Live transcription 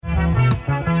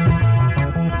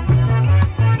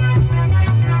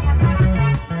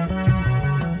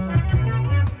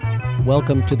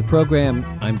Welcome to the program.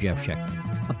 I'm Jeff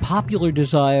Schechter. A popular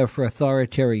desire for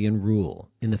authoritarian rule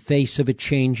in the face of a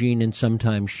changing and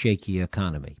sometimes shaky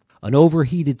economy. An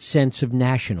overheated sense of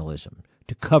nationalism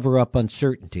to cover up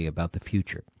uncertainty about the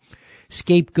future.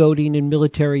 Scapegoating and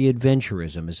military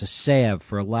adventurism as a salve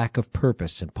for a lack of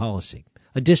purpose and policy.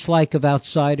 A dislike of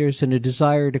outsiders and a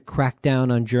desire to crack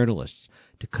down on journalists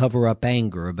to cover up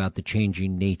anger about the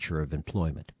changing nature of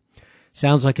employment.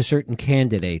 Sounds like a certain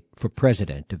candidate for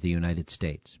president of the United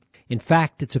States. In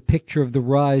fact, it's a picture of the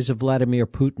rise of Vladimir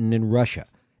Putin in Russia,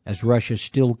 as Russia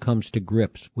still comes to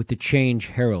grips with the change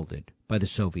heralded by the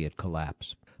Soviet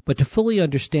collapse. But to fully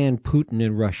understand Putin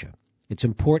in Russia, it's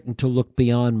important to look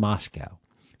beyond Moscow,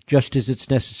 just as it's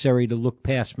necessary to look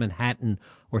past Manhattan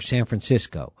or San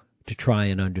Francisco to try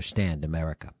and understand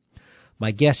America.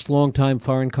 My guest, longtime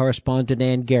foreign correspondent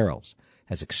Ann Garrels,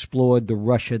 has explored the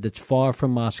Russia that's far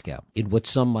from Moscow in what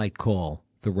some might call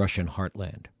the Russian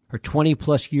heartland. Her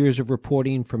 20-plus years of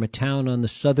reporting from a town on the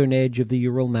southern edge of the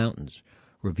Ural Mountains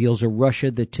reveals a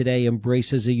Russia that today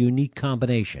embraces a unique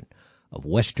combination of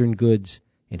Western goods,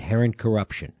 inherent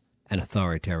corruption, and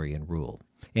authoritarian rule.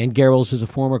 Ann Garrels is a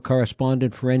former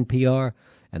correspondent for NPR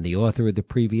and the author of the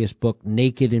previous book,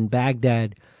 Naked in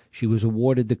Baghdad. She was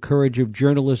awarded the Courage of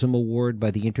Journalism Award by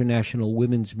the International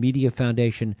Women's Media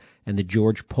Foundation and the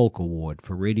George Polk Award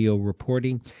for radio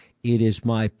reporting. It is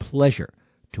my pleasure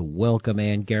to welcome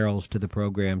Ann Garrels to the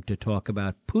program to talk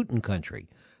about Putin Country,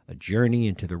 a journey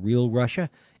into the real Russia.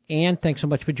 Ann, thanks so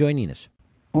much for joining us.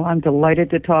 Well, I'm delighted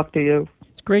to talk to you.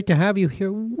 It's great to have you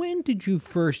here. When did you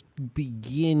first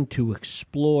begin to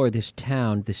explore this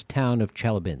town of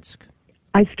Chelyabinsk?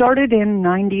 I started in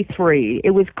 93. It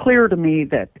was clear to me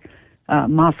that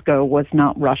Moscow was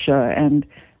not Russia, and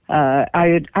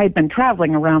I had been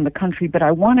traveling around the country, but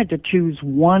I wanted to choose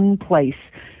one place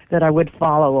that I would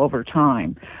follow over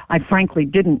time. I frankly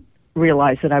didn't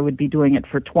realize that I would be doing it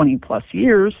for 20-plus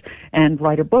years and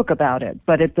write a book about it.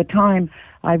 But at the time,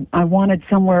 I wanted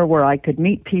somewhere where I could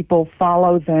meet people,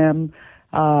 follow them,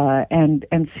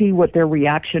 and see what their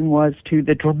reaction was to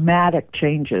the dramatic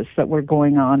changes that were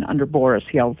going on under Boris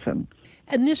Yeltsin.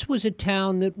 And this was a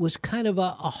town that was kind of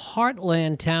a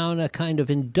heartland town, a kind of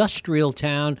industrial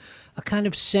town, a kind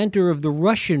of center of the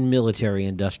Russian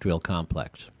military-industrial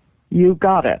complex. You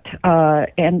got it,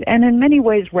 and in many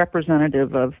ways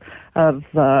representative of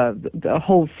the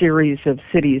whole series of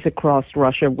cities across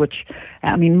Russia. Which,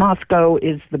 I mean, Moscow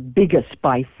is the biggest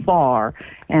by far,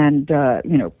 and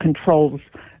controls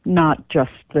not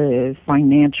just the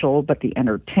financial but the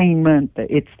entertainment.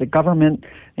 It's the government,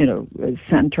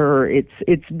 center.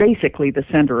 It's basically the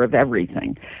center of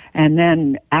everything. And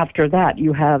then after that,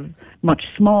 you have much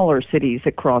smaller cities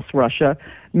across Russia,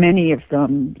 many of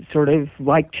them sort of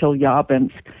like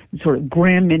Chelyabinsk, sort of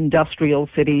grim industrial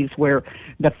cities where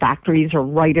the factories are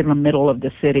right in the middle of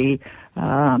the city.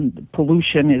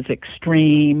 Pollution is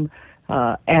extreme.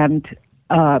 And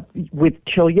with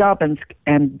Chelyabinsk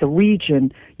and the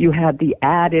region, you had the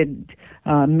added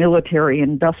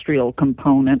military-industrial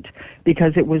component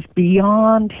because it was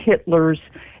beyond Hitler's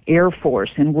Air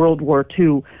Force in World War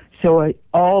II. So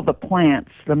all the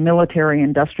plants, the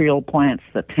military-industrial plants,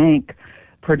 the tank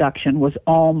production was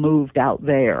all moved out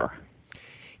there.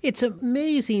 It's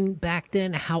amazing back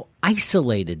then how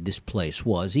isolated this place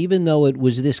was, even though it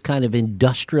was this kind of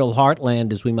industrial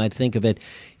heartland, as we might think of it,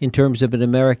 in terms of an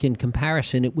American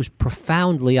comparison. It was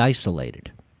profoundly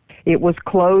isolated. It was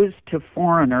closed to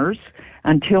foreigners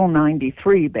until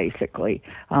 93, basically.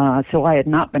 So I had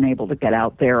not been able to get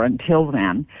out there until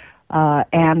then.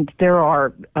 And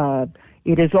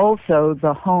it is also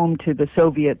the home to the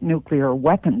Soviet nuclear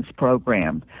weapons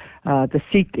program.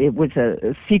 It was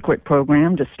a secret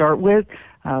program to start with.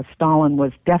 Stalin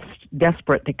was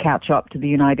desperate to catch up to the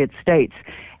United States,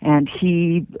 and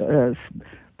he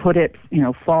put it,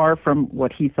 far from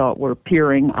what he thought were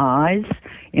peering eyes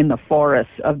in the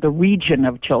forests of the region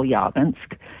of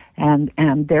Chelyabinsk. And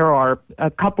there are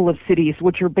a couple of cities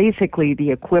which are basically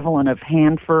the equivalent of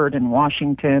Hanford in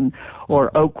Washington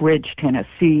or Oak Ridge,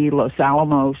 Tennessee, Los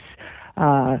Alamos,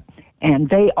 and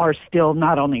they are still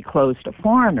not only closed to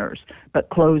foreigners, but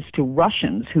closed to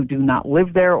Russians who do not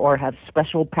live there or have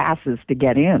special passes to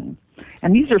get in.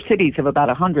 And these are cities of about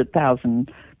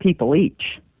 100,000 people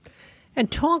each. And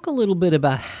talk a little bit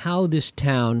about how this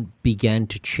town began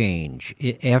to change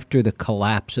after the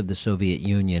collapse of the Soviet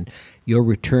Union, your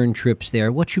return trips there,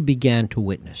 what you began to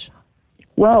witness.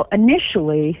 Well,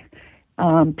 initially,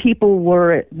 people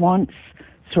were at once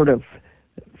sort of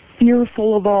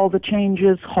fearful of all the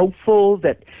changes, hopeful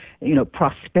that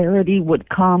prosperity would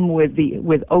come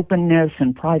with openness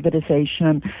and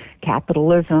privatization,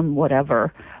 capitalism,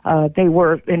 whatever. They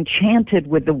were enchanted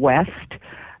with the West.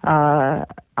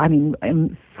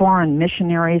 Foreign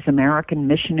missionaries, American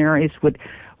missionaries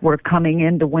were coming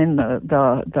in to win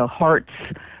the hearts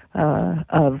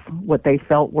of what they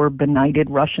felt were benighted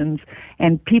Russians,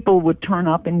 and people would turn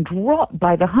up and draw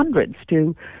by the hundreds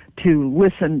to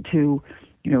listen to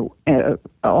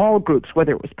all groups,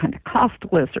 whether it was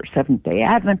Pentecostalists or Seventh-day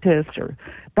Adventists or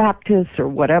Baptists or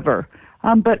whatever.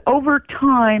 But over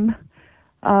time,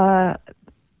 Yeltsin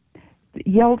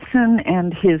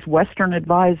and his Western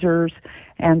advisors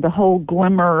and the whole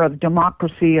glimmer of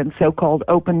democracy and so-called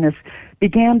openness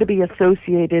began to be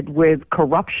associated with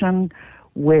corruption,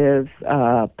 with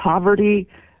poverty.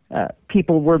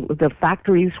 The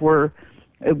factories were,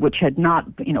 which had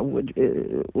not,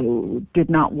 did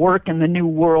not work in the New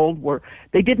World,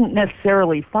 they didn't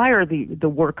necessarily fire the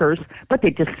workers, but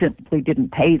they just simply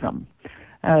didn't pay them.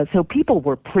 So people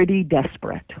were pretty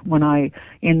desperate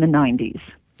in the 90s.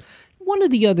 One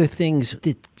of the other things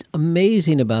that's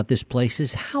amazing about this place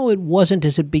is how it wasn't,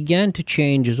 as it began to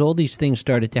change, as all these things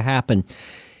started to happen,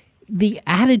 the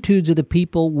attitudes of the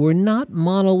people were not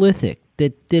monolithic,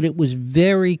 that it was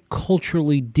very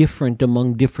culturally different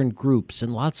among different groups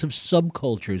and lots of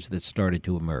subcultures that started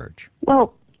to emerge.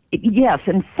 Well, yes,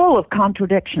 and full of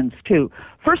contradictions, too.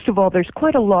 First of all, there's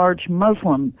quite a large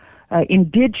Muslim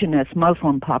indigenous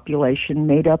Muslim population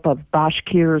made up of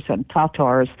Bashkirs and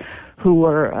Tatars who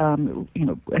were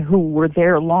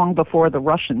there long before the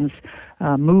Russians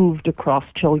moved across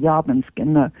Chelyabinsk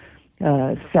in the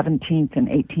 17th and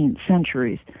 18th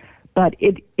centuries. But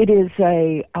it is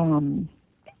and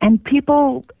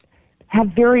people have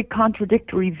very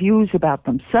contradictory views about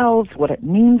themselves, what it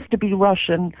means to be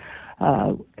Russian,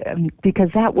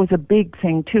 because that was a big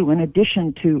thing too, in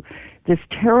addition to this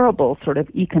terrible sort of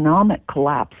economic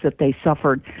collapse that they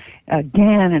suffered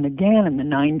again and again in the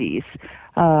 90s.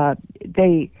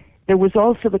 There was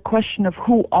also the question of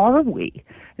who are we?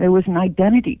 There was an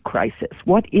identity crisis.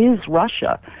 What is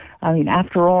Russia? I mean,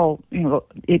 after all,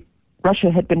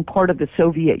 Russia had been part of the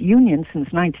Soviet Union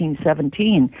since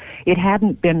 1917. It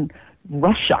hadn't been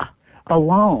Russia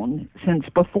alone since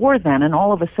before then, and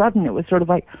all of a sudden it was sort of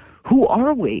like, who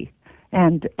are we?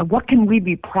 And what can we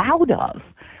be proud of?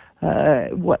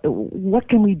 What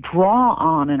can we draw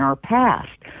on in our past?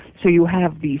 So you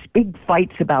have these big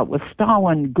fights about, was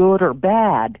Stalin good or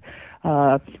bad?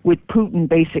 With Putin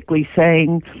basically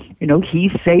saying,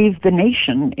 he saved the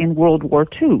nation in World War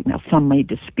II. Now, some may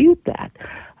dispute that,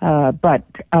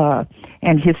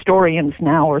 and historians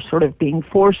now are sort of being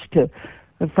forced to,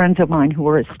 friends of mine who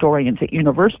are historians at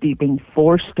university, being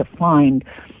forced to find,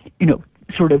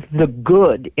 sort of the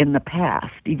good in the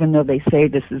past, even though they say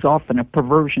this is often a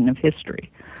perversion of history.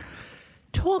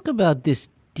 Talk about this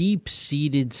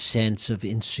deep-seated sense of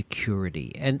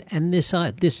insecurity and this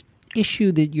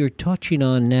issue that you're touching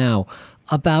on now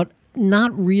about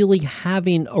not really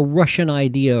having a Russian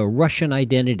idea, a Russian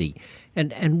identity,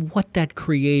 and what that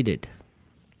created.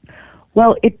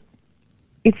 Well,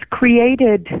 it's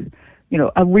created,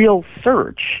 a real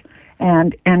search,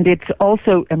 and it's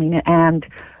also, and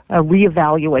a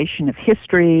reevaluation of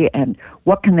history and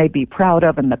what can they be proud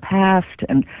of in the past,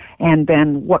 and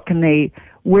then what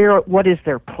is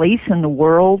their place in the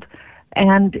world.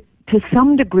 And to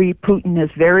some degree, Putin has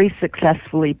very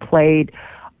successfully played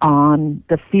on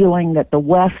the feeling that the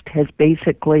West has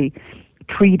basically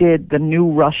treated the new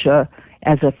Russia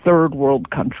as a third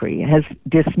world country, has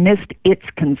dismissed its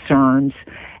concerns,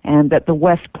 and that the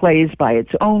West plays by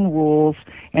its own rules,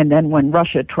 and then when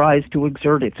Russia tries to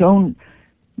exert its own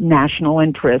national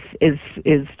interests is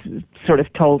sort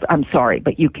of told, I'm sorry,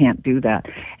 but you can't do that.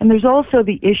 And there's also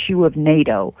the issue of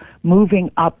NATO moving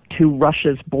up to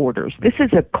Russia's borders. This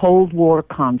is a Cold War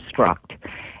construct.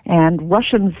 And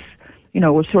Russians,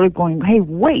 were sort of going, hey,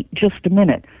 wait just a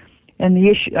minute. And the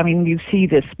issue, you see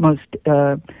this most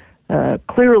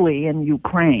clearly in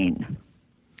Ukraine.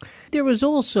 There was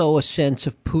also a sense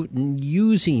of Putin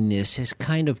using this as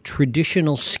kind of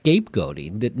traditional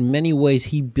scapegoating, that in many ways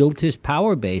he built his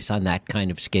power base on that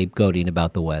kind of scapegoating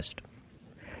about the West.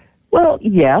 Well,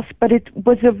 yes, but it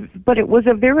was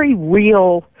a very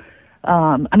real.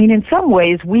 In some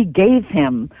ways, we gave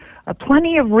him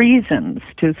plenty of reasons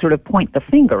to sort of point the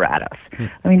finger at us.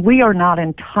 We are not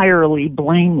entirely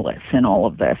blameless in all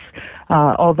of this,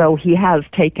 although he has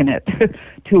taken it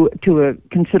to a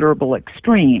considerable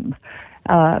extreme.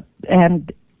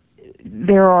 And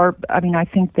there are, I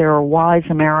think there are wise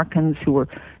Americans who are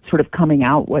sort of coming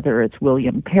out, whether it's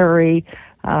William Perry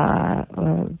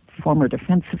former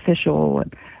defense official,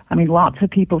 and I mean, lots of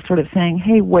people sort of saying,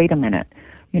 hey, wait a minute,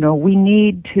 we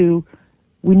need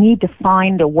to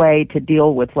find a way to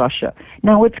deal with Russia.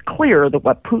 Now, it's clear that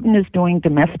what Putin is doing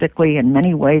domestically in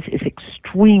many ways is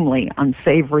extremely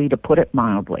unsavory, to put it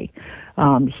mildly.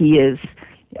 He is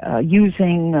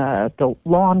using the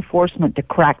law enforcement to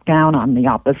crack down on the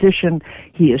opposition.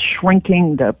 He is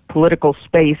shrinking the political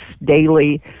space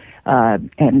daily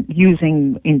and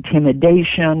using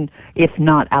intimidation, if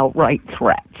not outright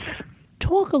threats.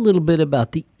 Talk a little bit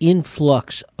about the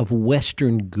influx of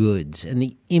Western goods and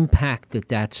the impact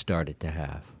that started to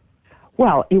have.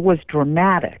 Well, it was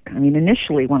dramatic. I mean,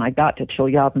 initially when I got to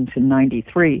Chelyabinsk in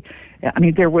 '93, I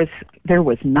mean, there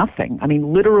was nothing. I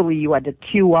mean, literally you had to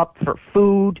queue up for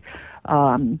food.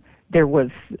 There was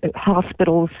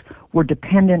hospitals were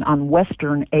dependent on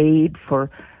Western aid for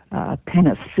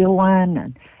penicillin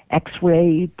and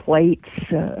X-ray plates,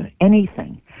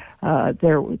 anything.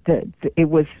 It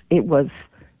was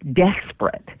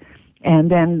desperate.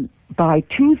 And then by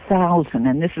 2000,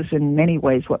 and this is in many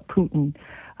ways what Putin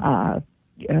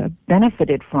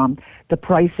benefited from, the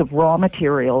price of raw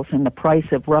materials and the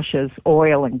price of Russia's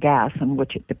oil and gas, on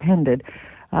which it depended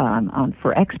on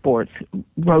for exports,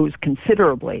 rose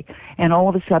considerably. And all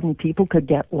of a sudden, people could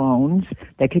get loans,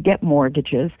 they could get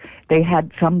mortgages, they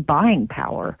had some buying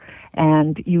power.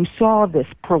 And you saw this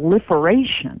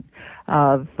proliferation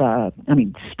of,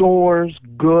 stores,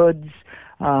 goods.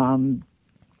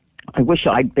 I wish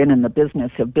I'd been in the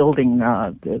business of building,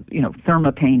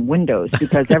 thermopane windows,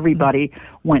 because everybody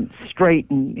went straight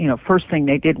and, first thing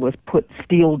they did was put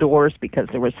steel doors because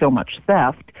there was so much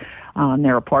theft on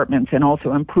their apartments, and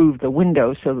also improve the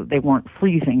windows so that they weren't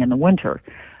freezing in the winter.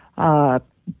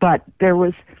 But there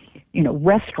was,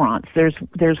 restaurants.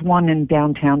 There's one in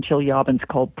downtown Chelyabinsk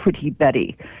called Pretty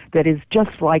Betty that is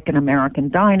just like an American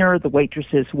diner. The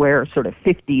waitresses wear sort of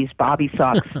 50s bobby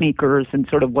sock sneakers and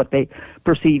sort of what they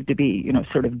perceive to be,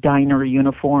 sort of diner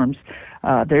uniforms.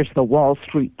 There's the Wall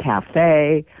Street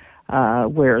Cafe,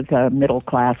 where the middle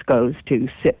class goes to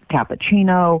sip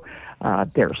cappuccino.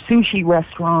 There are sushi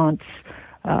restaurants.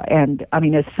 And,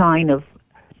 a sign of,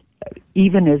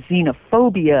 even as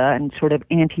xenophobia and sort of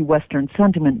anti-Western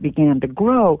sentiment began to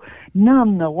grow,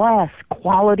 nonetheless,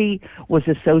 quality was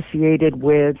associated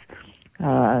with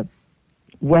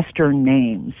Western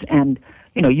names. And,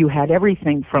 you had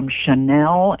everything from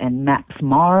Chanel and Max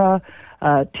Mara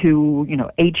to,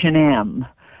 H&M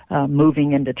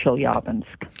moving into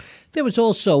Chelyabinsk. There was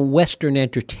also Western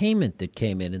entertainment that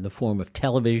came in the form of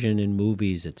television and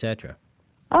movies, etc.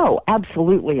 Oh,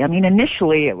 absolutely.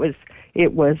 Initially it was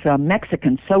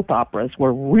Mexican soap operas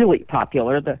were really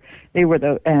popular.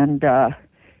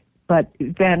 But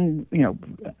then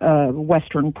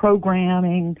Western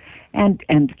programming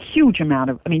and huge amount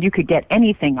of. You could get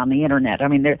anything on the internet.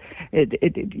 It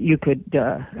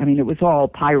was all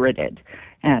pirated,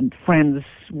 and friends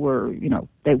were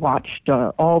they watched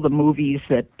all the movies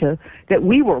that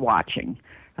we were watching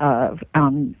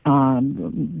on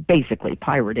basically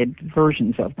pirated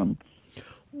versions of them.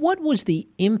 What was the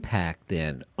impact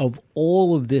then of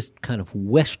all of this kind of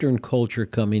Western culture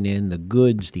coming in, the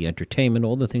goods, the entertainment,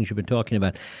 all the things you've been talking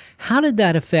about? How did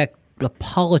that affect the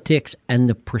politics and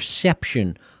the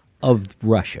perception of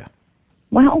Russia?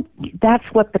 Well, that's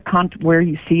what where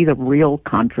you see the real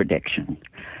contradiction.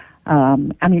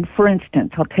 For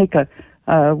instance, I'll take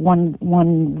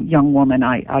one young woman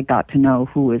I got to know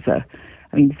who was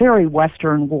very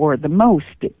Western, wore the most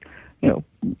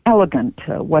elegant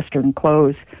Western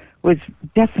clothes, was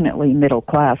definitely middle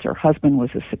class. Her husband was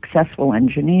a successful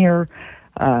engineer.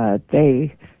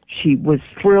 She was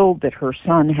thrilled that her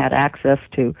son had access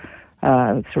to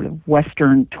sort of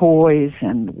Western toys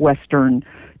and Western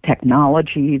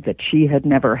technology that she had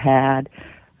never had.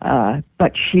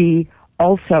 But she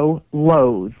also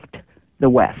loathed the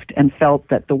West and felt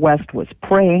that the West was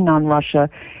preying on Russia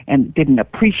and didn't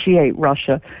appreciate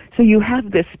Russia. So you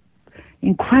have this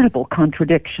incredible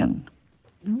contradiction.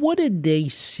 What did they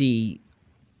see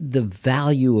the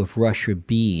value of Russia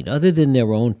being, other than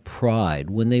their own pride,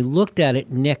 when they looked at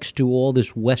it next to all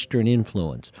this Western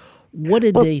influence? What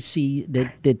did they see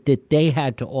that they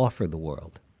had to offer the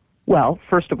world? Well,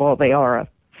 first of all, they are a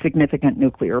significant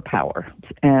nuclear power,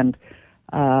 and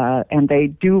they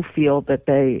do feel that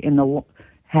they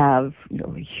have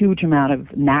a huge amount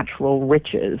of natural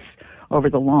riches over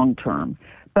the long term.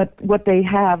 But what they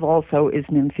have also is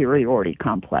an inferiority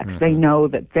complex. Mm-hmm. They know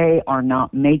that they are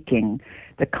not making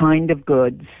the kind of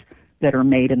goods that are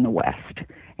made in the West.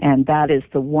 And that is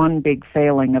the one big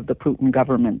failing of the Putin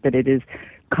government, that it has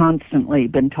constantly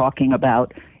been talking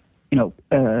about,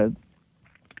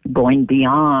 going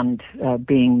beyond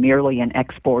being merely an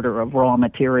exporter of raw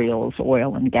materials,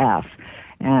 oil and gas,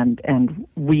 and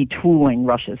retooling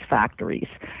Russia's factories.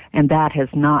 And that has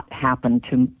not happened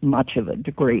to much of a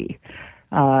degree.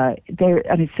 So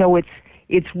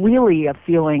it's really a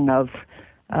feeling of,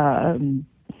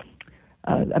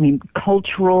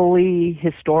 culturally,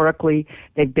 historically,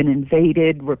 they've been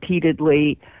invaded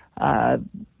repeatedly.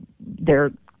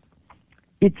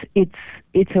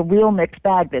 It's a real mixed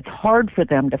bag. That's hard for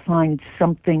them to find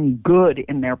something good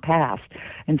in their past,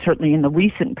 and certainly in the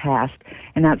recent past.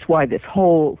 And that's why this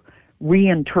whole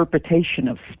reinterpretation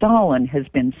of Stalin has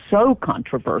been so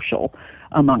controversial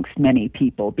amongst many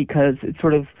people, because it's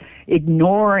sort of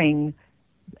ignoring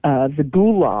the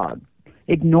Gulag,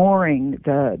 ignoring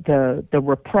the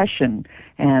repression,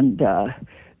 and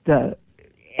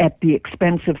at the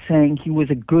expense of saying he was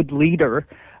a good leader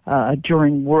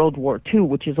during World War II,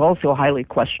 which is also highly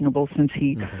questionable, since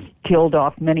he killed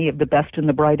off many of the best and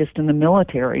the brightest in the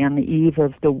military on the eve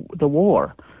of the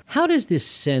war. How does this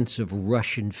sense of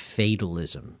Russian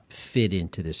fatalism fit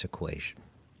into this equation?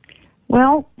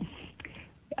 Well,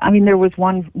 there was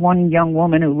one young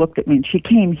woman who looked at me, and she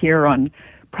came here on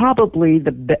probably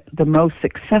the most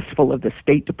successful of the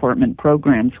State Department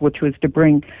programs, which was to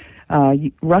bring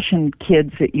Russian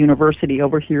kids at university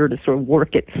over here to sort of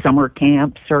work at summer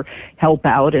camps or help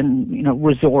out in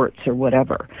resorts or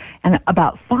whatever. And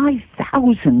about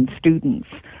 5,000 students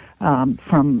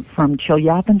from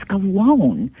Chelyabinsk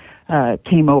alone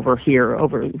came over here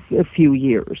over a few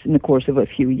years, in the course of a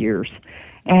few years.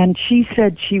 And she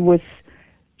said she was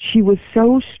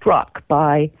so struck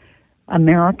by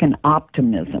American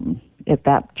optimism at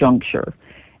that juncture,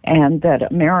 and that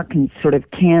Americans' sort of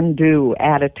can-do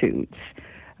attitudes,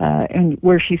 and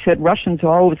where she said Russians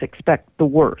always expect the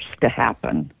worst to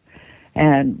happen.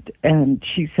 And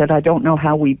she said, I don't know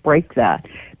how we break that.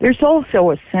 There's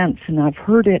also a sense, and I've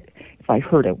heard it, if I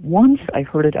heard it once, I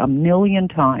heard it a million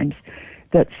times,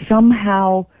 that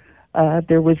somehow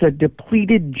there was a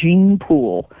depleted gene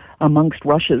pool amongst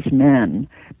Russia's men,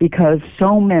 because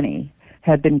so many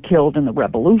had been killed in the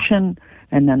revolution,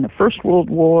 and then the First World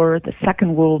War, the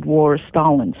Second World War,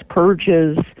 Stalin's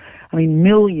purges.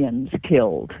 Millions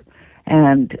killed.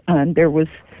 And there was,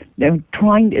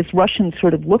 as Russians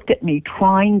sort of looked at me,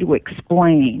 trying to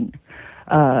explain,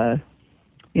 why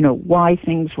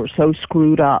things were so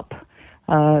screwed up,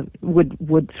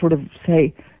 would sort of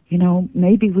say,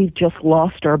 maybe we've just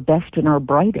lost our best and our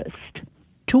brightest.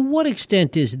 To what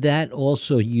extent is that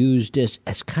also used as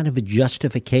kind of a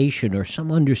justification or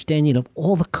some understanding of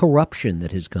all the corruption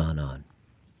that has gone on?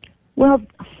 Well,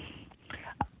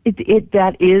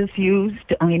 that is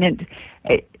used.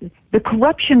 The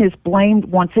corruption is blamed,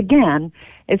 once again,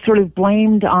 it's sort of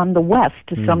blamed on the West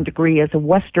to some degree as a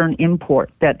Western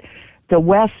import, that the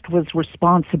West was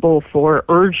responsible for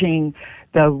urging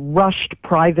the rushed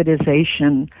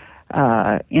privatization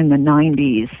in the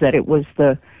 90s, that it was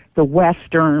the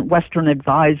Western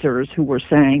advisors who were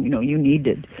saying, you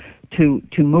needed to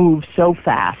move so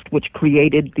fast, which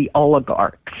created the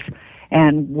oligarchs,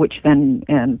 and which then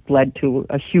led to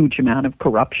a huge amount of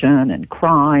corruption and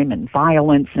crime and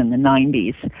violence in the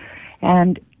 90s.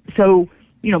 And so,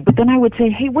 but then I would say,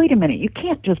 hey, wait a minute, you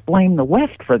can't just blame the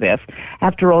West for this.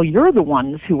 After all, you're the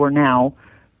ones who are now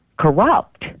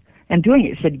corrupt and doing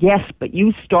it. He said, yes, but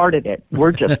you started it.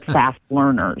 We're just fast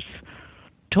learners.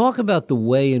 Talk about the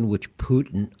way in which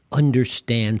Putin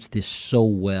understands this so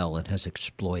well and has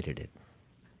exploited it.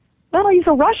 Well, he's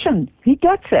a Russian. He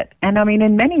gets it. And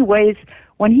in many ways,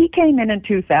 when he came in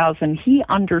 2000, he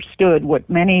understood what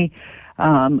many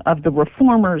of the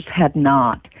reformers had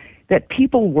not, that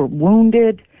people were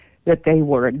wounded, that they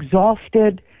were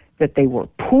exhausted, that they were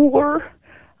poor,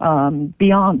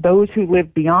 beyond those who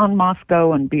lived beyond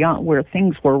Moscow and beyond, where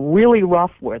things were really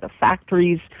rough, where the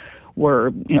factories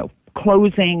were,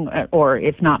 closing, or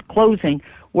if not closing,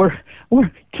 were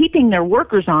keeping their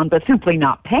workers on but simply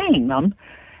not paying them,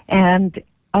 and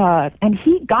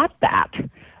he got that,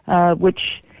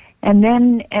 and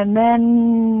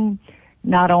then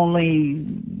not only,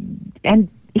 and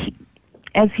he,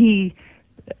 as he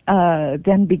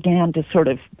then began to sort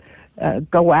of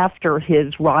go after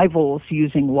his rivals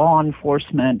using law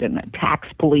enforcement and the tax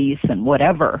police and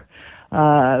whatever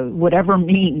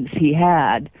means he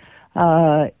had,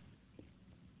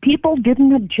 people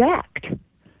didn't object,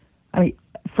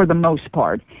 for the most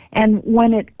part. And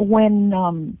one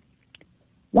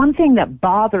thing that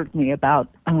bothered me about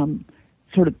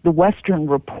sort of the Western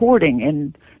reporting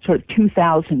in sort of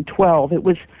 2012, it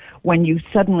was when you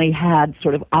suddenly had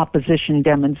sort of opposition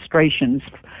demonstrations,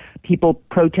 people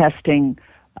protesting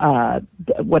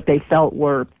what they felt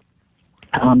were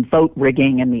vote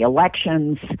rigging in the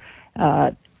elections,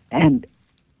 and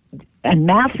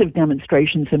massive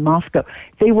demonstrations in Moscow.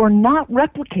 They were not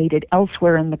replicated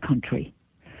elsewhere in the country,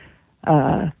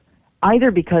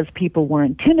 either because people were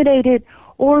intimidated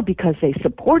or because they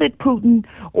supported Putin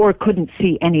or couldn't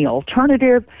see any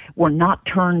alternative, were not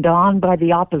turned on by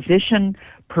the opposition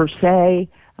per se.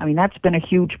 I mean, that's been a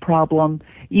huge problem,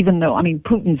 even though, I mean,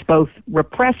 Putin's both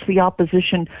repressed the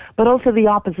opposition, but also the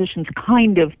opposition's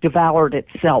kind of devoured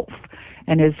itself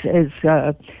and has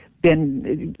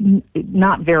been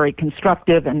not very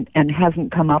constructive and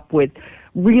hasn't come up with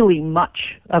really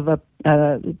much of a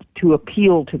to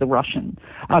appeal to the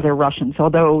other Russians,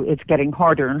 although it's getting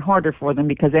harder and harder for them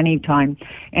because anytime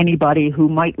anybody who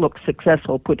might look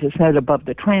successful puts his head above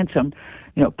the transom,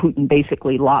 Putin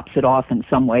basically lops it off in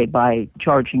some way by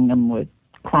charging them with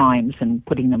crimes and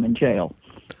putting them in jail.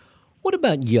 What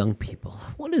about young people?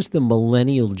 What is the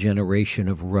millennial generation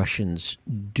of Russians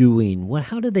doing?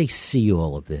 How do they see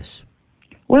all of this?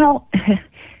 Well,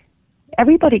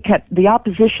 everybody the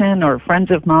opposition or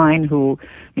friends of mine who,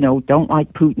 don't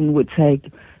like Putin would say,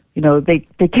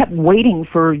 they kept waiting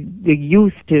for the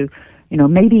youth to,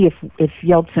 maybe if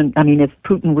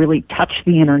Putin really touched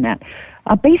the internet.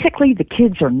 Basically, the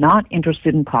kids are not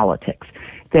interested in politics.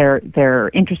 They're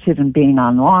interested in being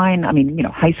online.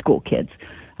 High school kids.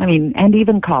 And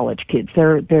even college kids.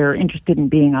 They're interested in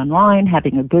being online,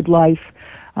 having a good life.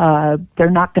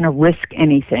 They're not going to risk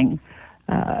anything.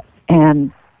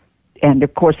 And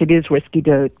of course, it is risky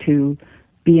to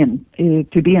be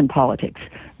in politics.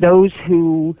 Those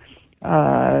who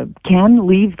can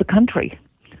leave the country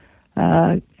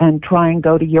and try and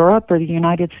go to Europe or the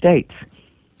United States.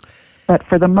 But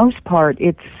for the most part,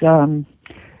 it's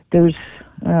there's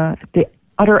the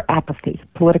utter apathy,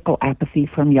 political apathy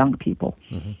from young people.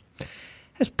 Mm-hmm.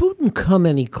 Has Putin come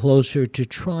any closer to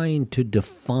trying to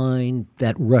define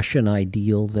that Russian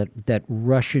ideal, that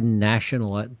Russian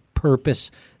national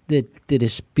purpose that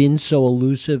has been so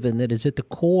elusive and that is at the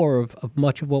core of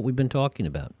much of what we've been talking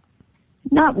about?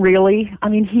 Not really.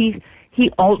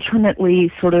 He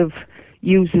alternately sort of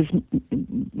uses,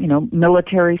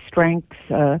 military strength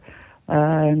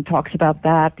and talks about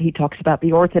that. He talks about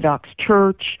the Orthodox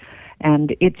Church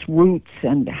and its roots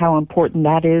and how important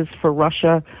that is for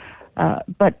Russia.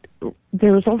 But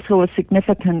there is also a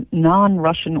significant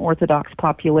non-Russian Orthodox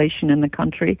population in the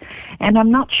country, and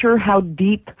I'm not sure how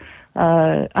deep.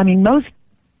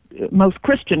 Most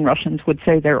Christian Russians would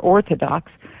say they're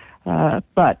Orthodox,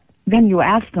 but then you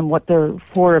ask them what their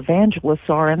four evangelists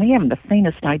are, and they haven't the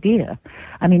faintest idea.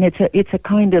 It's a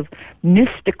kind of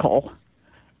mystical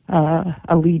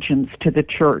allegiance to the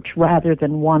church rather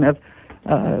than one of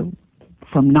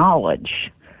from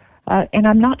knowledge. And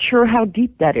I'm not sure how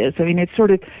deep that is. It's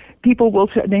sort of, people will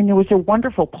say, there was a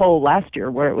wonderful poll last year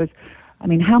where it was,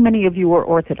 how many of you are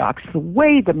Orthodox? The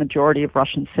way the majority of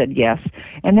Russians said yes.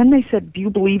 And then they said, do you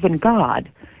believe in God?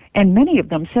 And many of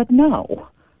them said no.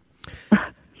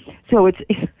 So it's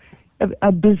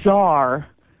a bizarre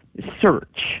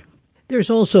search. There's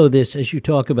also this, as you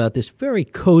talk about, this very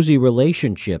cozy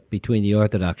relationship between the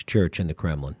Orthodox Church and the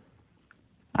Kremlin.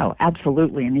 Oh,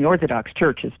 absolutely. And the Orthodox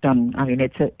Church has done,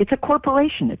 it's a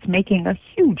corporation. It's making a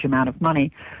huge amount of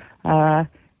money. They're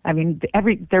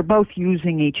both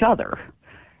using each other.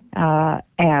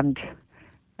 And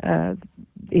the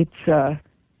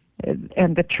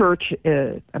church,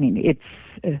 it's,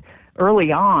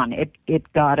 early on,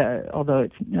 it got although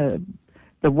it's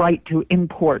the right to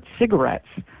import cigarettes,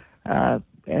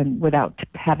 and without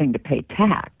having to pay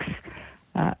tax.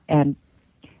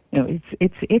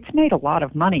 It's made a lot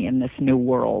of money in this new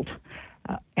world,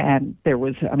 and there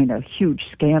was, a huge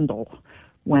scandal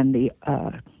when the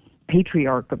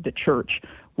patriarch of the church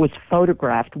was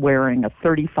photographed wearing a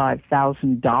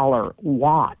 $35,000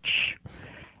 watch,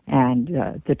 and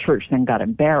the church then got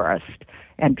embarrassed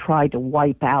and tried to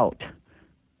wipe out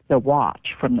the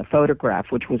watch from the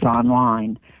photograph, which was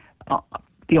online.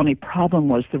 The only problem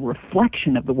was the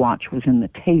reflection of the watch was in the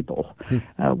table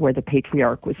where the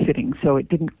patriarch was sitting, so it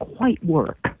didn't quite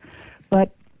work.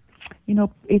 But,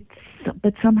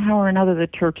 but somehow or another the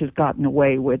church has gotten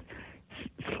away with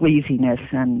sleaziness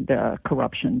and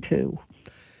corruption too.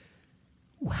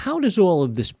 How does all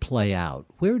of this play out?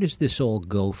 Where does this all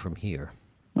go from here?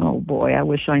 Oh boy, I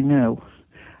wish I knew.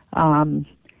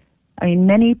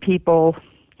 Many people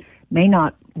may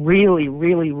not really,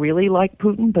 really, really like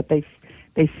Putin, but they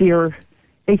fear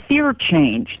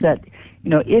change. That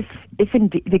if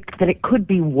indeed that it could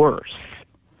be worse.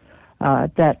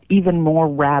 That even more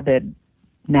rabid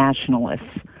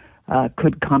nationalists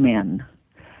could come in,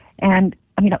 and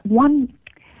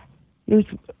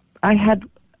I had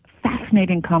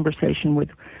fascinating conversation with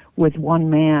one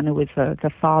man who was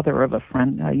the father of a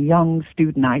friend, a young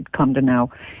student I'd come to know,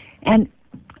 and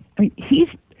I mean, he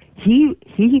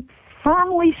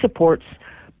firmly supports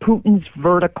Putin's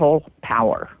vertical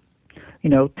power.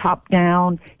 Top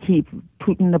down.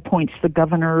 Putin appoints the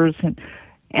governors,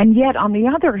 and yet on the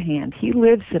other hand, he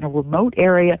lives in a remote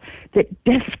area that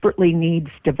desperately needs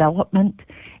development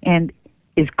and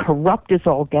is corrupt as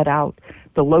all get out.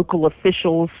 The local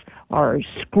officials are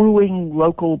screwing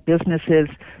local businesses,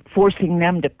 forcing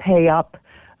them to pay up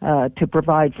to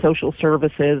provide social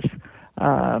services,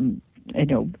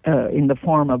 in the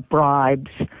form of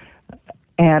bribes,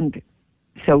 and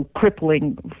so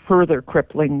further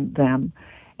crippling them.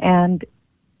 And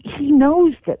he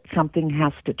knows that something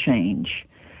has to change.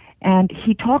 And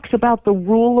he talks about the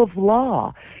rule of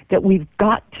law, that we've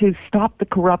got to stop the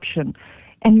corruption.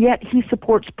 And yet he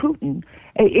supports Putin.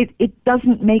 It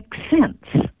doesn't make sense.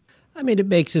 I mean, it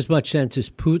makes as much sense as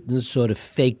Putin's sort of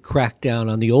fake crackdown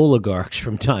on the oligarchs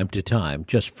from time to time,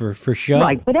 just for show.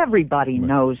 Right, but everybody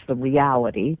knows the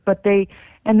reality.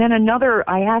 And then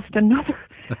I asked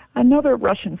another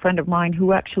Russian friend of mine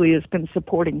who actually has been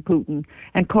supporting Putin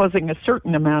and causing a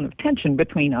certain amount of tension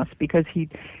between us because he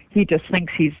just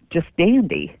thinks he's just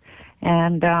dandy.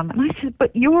 And I said,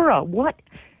 but Yura, what?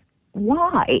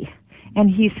 Why? And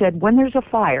he said, when there's a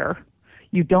fire,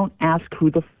 you don't ask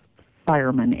who the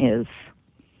fireman is.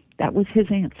 That was his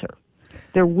answer.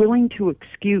 They're willing to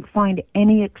find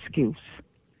any excuse.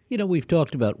 We've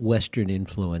talked about Western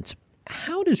influence.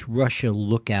 How does Russia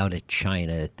look out at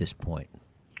China at this point?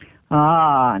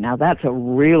 Now that's a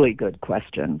really good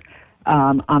question.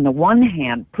 On the one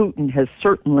hand, Putin has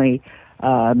certainly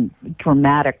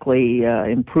dramatically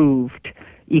improved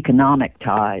economic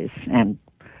ties and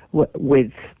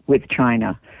with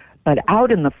China, but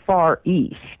out in the Far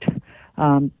East,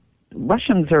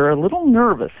 Russians are a little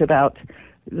nervous about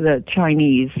the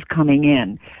Chinese coming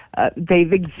in.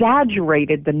 They've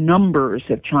exaggerated the numbers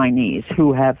of Chinese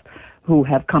who have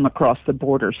come across the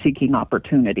border seeking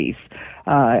opportunities.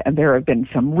 And there have been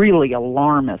some really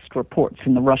alarmist reports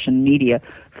in the Russian media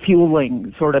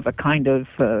fueling sort of a kind of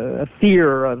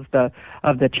fear of the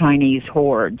Chinese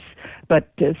hordes.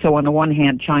 But so on the one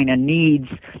hand, China needs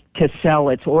to sell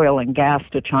its oil and gas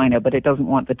to China, but it doesn't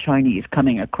want the Chinese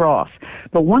coming across.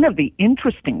 But one of the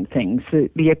interesting things,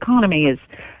 the economy is,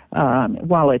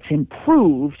 while it's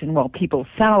improved and while people's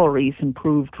salaries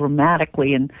improved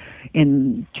dramatically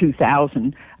in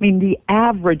 2000, I mean, the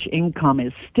average income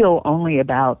is still only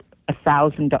about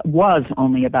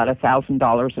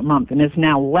 $1,000 a month, and is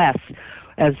now less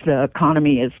as the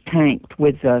economy is tanked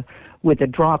with a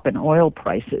drop in oil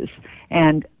prices.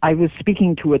 And I was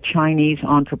speaking to a Chinese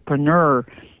entrepreneur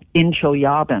in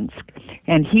Chelyabinsk,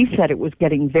 and he said it was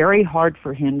getting very hard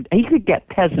for him. He could get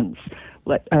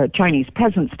Chinese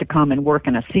peasants to come and work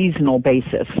on a seasonal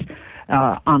basis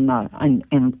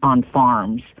on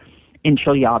farms in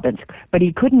Chelyabinsk, but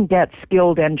he couldn't get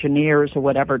skilled engineers or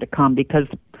whatever to come because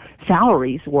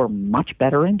salaries were much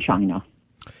better in China.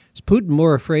 Is Putin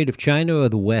more afraid of China or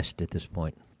the West at this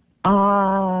point?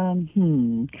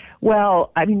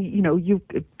 Well, I mean,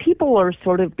 people are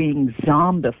sort of being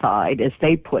zombified, as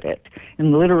they put it,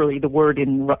 and literally the word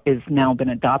is now been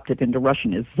adopted into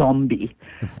Russian as zombie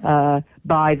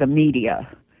by the media,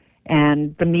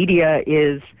 and the media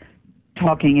is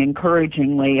talking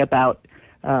encouragingly about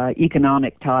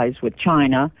economic ties with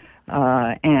China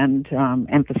and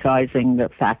emphasizing the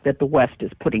fact that the West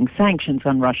is putting sanctions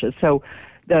on Russia. So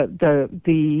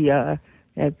the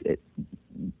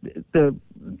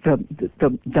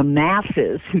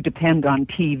masses who depend on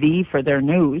TV for their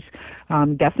news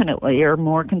definitely are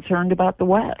more concerned about the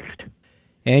West.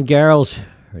 Ann Garrels,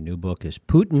 her new book is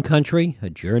Putin Country, A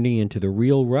Journey into the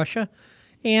Real Russia.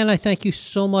 Ann, I thank you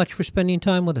so much for spending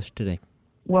time with us today.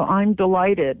 Well, I'm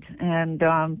delighted, and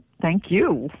thank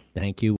you. Thank you.